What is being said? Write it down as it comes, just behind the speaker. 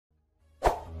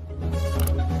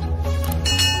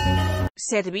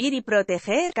Servir y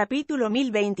proteger. Capítulo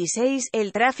 1026.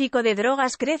 El tráfico de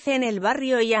drogas crece en el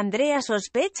barrio y Andrea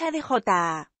sospecha de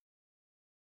Jota.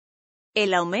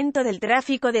 El aumento del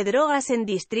tráfico de drogas en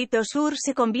Distrito Sur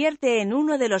se convierte en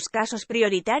uno de los casos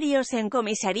prioritarios en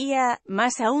comisaría,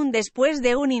 más aún después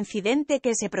de un incidente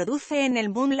que se produce en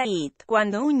el Moonlight,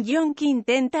 cuando un yonki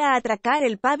intenta atracar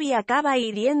el pub y acaba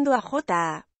hiriendo a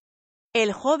Jota.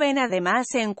 El joven además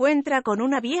se encuentra con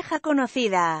una vieja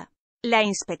conocida, la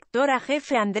inspectora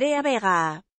jefe Andrea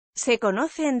Vega. Se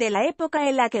conocen de la época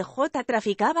en la que Jota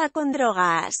traficaba con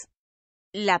drogas.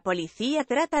 La policía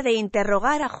trata de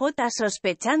interrogar a Jota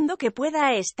sospechando que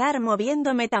pueda estar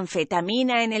moviendo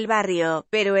metanfetamina en el barrio,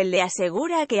 pero él le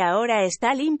asegura que ahora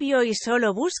está limpio y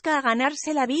solo busca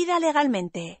ganarse la vida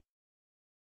legalmente.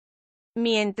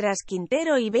 Mientras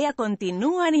Quintero y Bea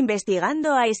continúan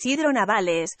investigando a Isidro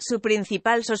Navales, su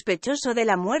principal sospechoso de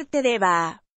la muerte de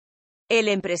Eva. El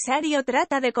empresario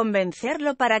trata de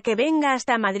convencerlo para que venga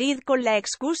hasta Madrid con la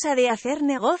excusa de hacer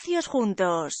negocios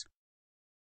juntos.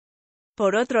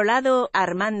 Por otro lado,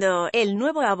 Armando, el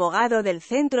nuevo abogado del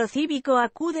centro cívico,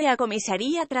 acude a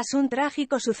comisaría tras un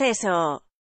trágico suceso.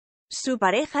 Su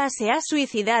pareja se ha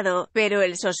suicidado, pero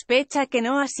él sospecha que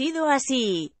no ha sido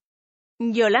así.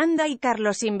 Yolanda y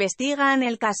Carlos investigan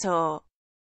el caso.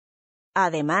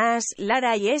 Además,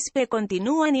 Lara y Espe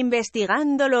continúan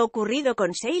investigando lo ocurrido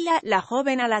con Sheila, la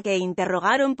joven a la que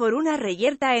interrogaron por una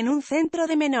reyerta en un centro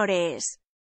de menores.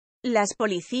 Las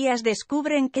policías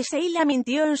descubren que Sheila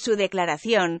mintió en su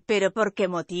declaración, ¿pero por qué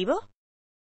motivo?